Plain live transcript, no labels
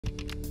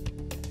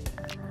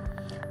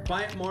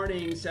Quiet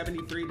morning,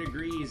 73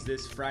 degrees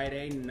this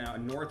Friday.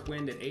 North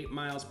wind at 8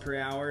 miles per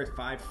hour,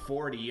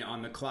 5:40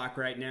 on the clock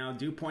right now.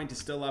 Dew point is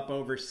still up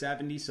over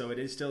 70, so it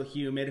is still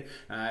humid.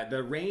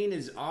 The rain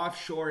is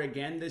offshore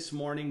again this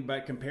morning,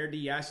 but compared to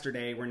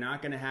yesterday, we're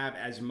not going to have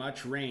as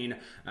much rain.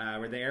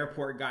 Where the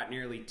airport got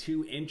nearly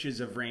 2 inches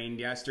of rain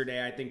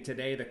yesterday, I think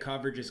today the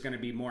coverage is going to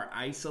be more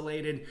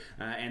isolated,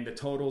 and the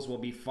totals will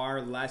be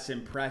far less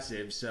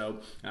impressive. So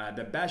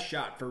the best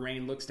shot for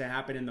rain looks to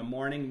happen in the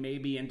morning,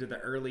 maybe into the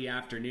early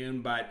afternoon.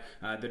 But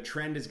the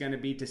trend is going to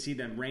be to see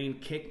the rain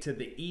kick to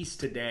the east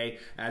today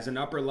as an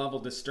upper level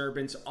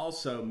disturbance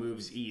also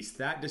moves east.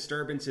 That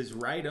disturbance is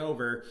right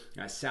over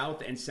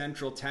south and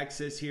central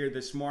Texas here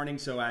this morning.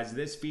 So as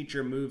this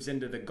feature moves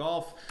into the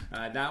Gulf,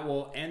 that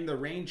will end the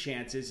rain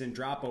chances and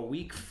drop a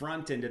weak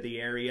front into the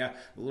area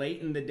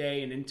late in the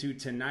day and into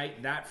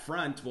tonight. That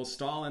front will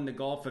stall in the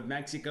Gulf of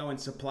Mexico and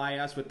supply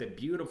us with a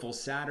beautiful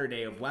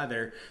Saturday of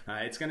weather.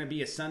 It's going to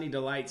be a sunny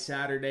delight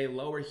Saturday,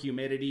 lower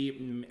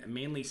humidity,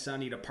 mainly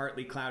sunny to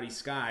partly cloudy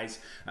skies,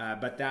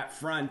 but that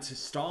front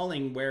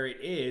stalling where it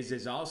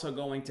is also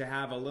going to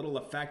have a little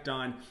effect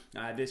on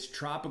this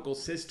tropical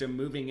system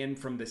moving in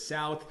from the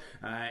south,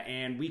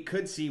 and we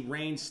could see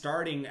rain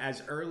starting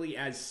as early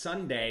as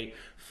Sunday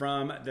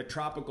from the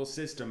tropical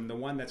system, the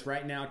one that's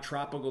right now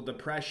Tropical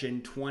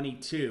Depression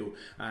 22,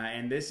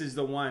 and this is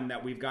the one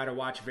that we've got to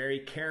watch very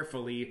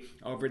carefully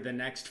over the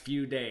next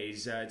few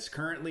days. It's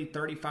currently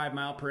 35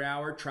 mile per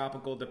hour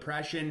Tropical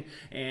Depression,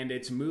 and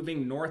it's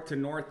moving north to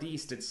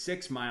northeast at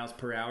 6 miles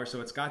per hour, so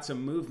it's got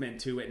some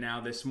movement to it now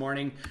this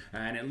morning,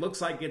 and it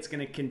looks like it's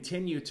going to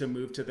continue to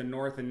move to the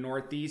north and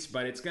northeast,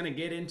 but it's going to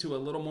get into a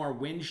little more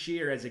wind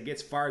shear as it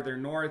gets farther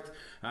north,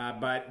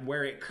 but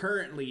where it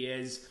currently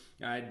is,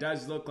 it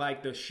does look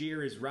like the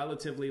shear is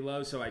relatively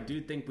low, so I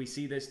do think we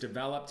see this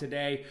develop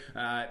today,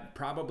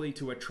 probably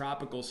to a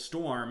tropical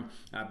storm,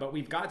 but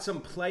we've got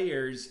some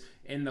players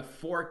in the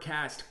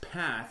forecast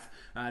path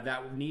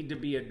that need to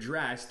be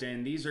addressed,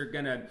 and these are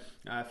going to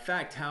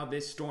affect how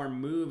this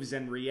storm moves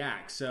and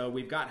reacts. So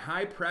we've got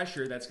high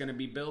pressure that's going to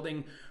be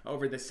building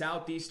over the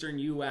southeastern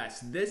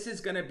U.S. This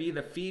is going to be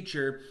the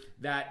feature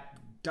that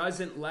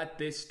doesn't let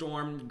this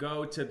storm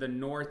go to the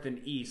north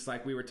and east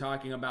like we were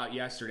talking about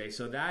yesterday.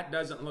 So that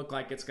doesn't look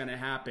like it's going to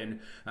happen.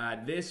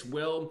 This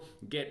will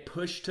get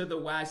pushed to the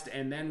west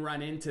and then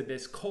run into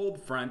this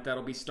cold front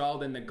that'll be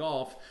stalled in the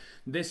Gulf.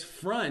 This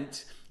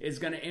front is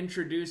going to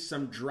introduce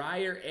some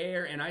drier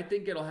air, and I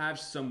think it'll have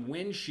some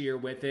wind shear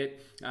with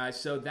it.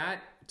 So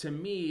that, to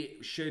me,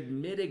 should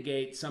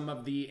mitigate some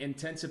of the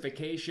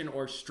intensification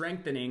or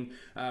strengthening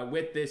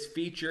with this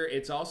feature.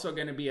 It's also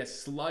going to be a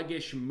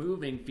sluggish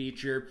moving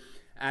feature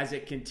as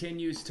it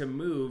continues to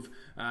move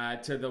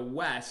to the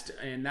west,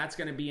 and that's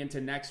going to be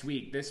into next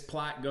week. This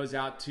plot goes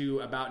out to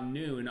about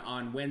noon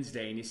on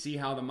Wednesday, and you see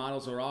how the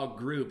models are all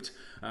grouped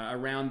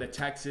around the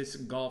Texas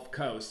Gulf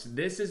Coast.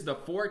 This is the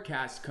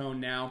forecast cone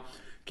now.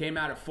 Came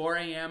out at 4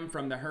 a.m.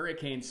 from the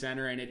Hurricane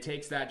Center, and it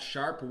takes that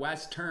sharp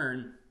west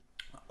turn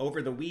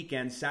over the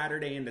weekend,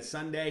 Saturday into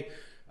Sunday,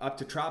 up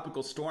to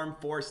tropical storm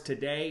force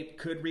today,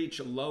 could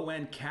reach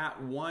low-end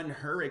Cat 1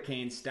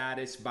 hurricane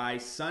status by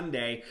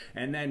Sunday,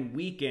 and then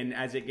weaken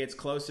as it gets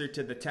closer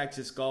to the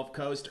Texas Gulf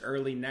Coast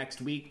early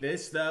next week.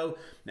 This, though,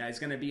 is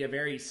going to be a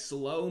very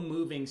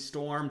slow-moving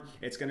storm.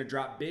 It's going to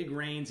drop big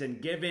rains, and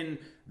given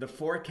the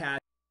forecast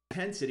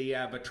intensity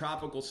of a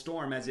tropical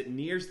storm as it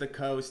nears the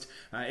coast,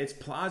 it's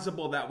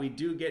plausible that we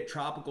do get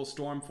tropical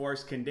storm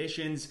force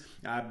conditions,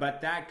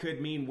 but that could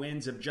mean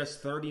winds of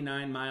just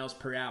 39 miles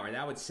per hour.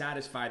 That would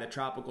satisfy the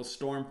tropical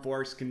storm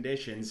force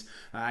conditions.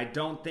 I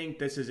don't think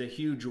this is a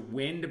huge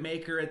wind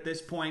maker at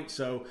this point,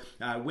 so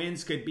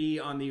winds could be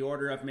on the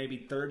order of maybe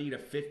 30 to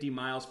 50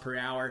 miles per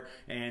hour,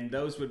 and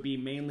those would be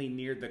mainly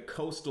near the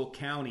coastal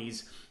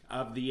counties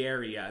of the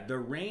area. The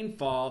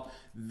rainfall,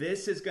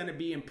 this is going to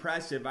be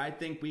impressive. I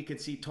think we could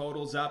see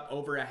totals up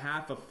over a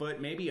half a foot,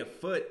 maybe a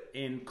foot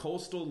in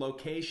coastal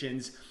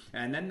locations,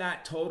 and then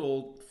that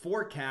total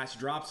forecast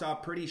drops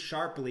off pretty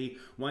sharply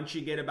once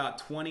you get about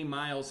 20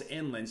 miles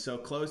inland, so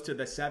close to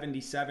the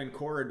 77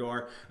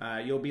 corridor.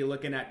 You'll be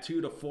looking at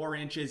 2 to 4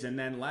 inches, and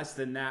then less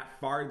than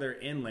that farther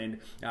inland,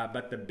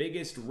 but the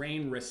biggest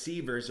rain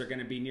receivers are going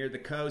to be near the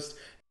coast.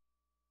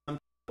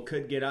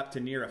 Could get up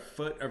to near a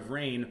foot of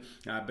rain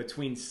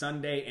between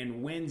Sunday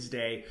and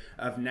Wednesday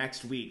of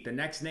next week. The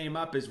next name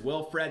up is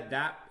Wilfred.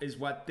 That is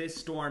what this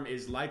storm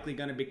is likely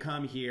going to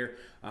become here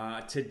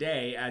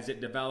today as it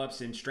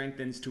develops and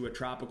strengthens to a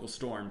tropical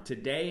storm.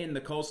 Today in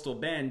the coastal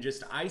bend,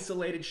 just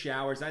isolated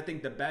showers. I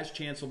think the best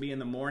chance will be in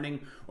the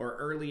morning or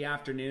early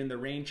afternoon. The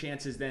rain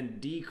chances then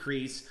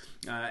decrease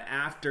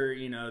after,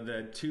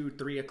 the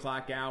 2-3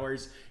 o'clock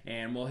hours,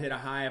 and we'll hit a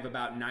high of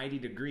about 90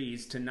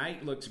 degrees.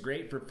 Tonight looks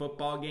great for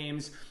football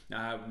games.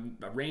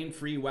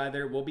 Rain-free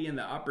weather. We'll be in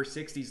the upper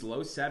 60s,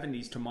 low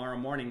 70s tomorrow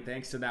morning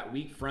thanks to that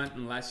weak front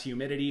and less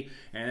humidity.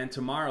 And then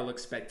tomorrow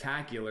looks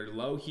spectacular.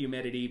 Low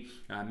humidity,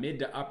 mid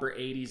to upper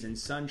 80s and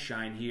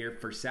sunshine here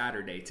for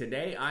Saturday.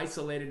 Today,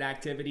 isolated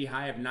activity,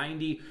 high of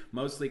 90,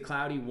 mostly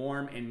cloudy,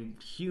 warm, and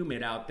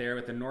humid out there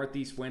with a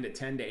northeast wind at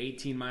 10 to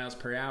 18 miles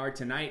per hour.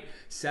 Tonight,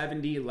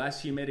 70,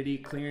 less humidity,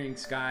 clearing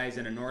skies,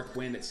 and a north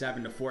wind at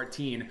 7 to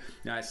 14.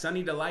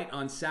 Sunny to light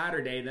on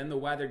Saturday, then the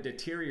weather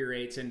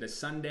deteriorates into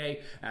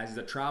Sunday as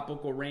the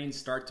tropical rains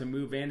start to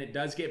move in. It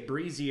does get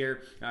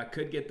breezier,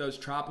 could get those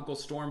tropical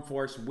storm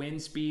force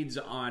wind speeds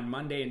on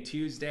Monday and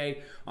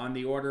Tuesday on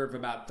the order of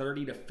about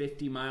 30 to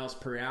 50 miles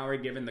per hour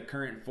given the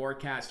current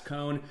forecast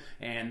cone,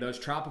 and those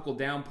tropical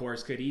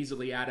downpours could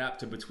easily add up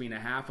to between a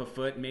half a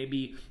foot,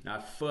 maybe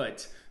a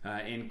foot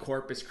in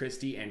Corpus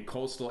Christi and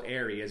coastal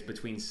areas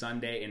between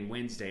Sunday and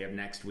Wednesday of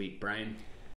next week. Brian?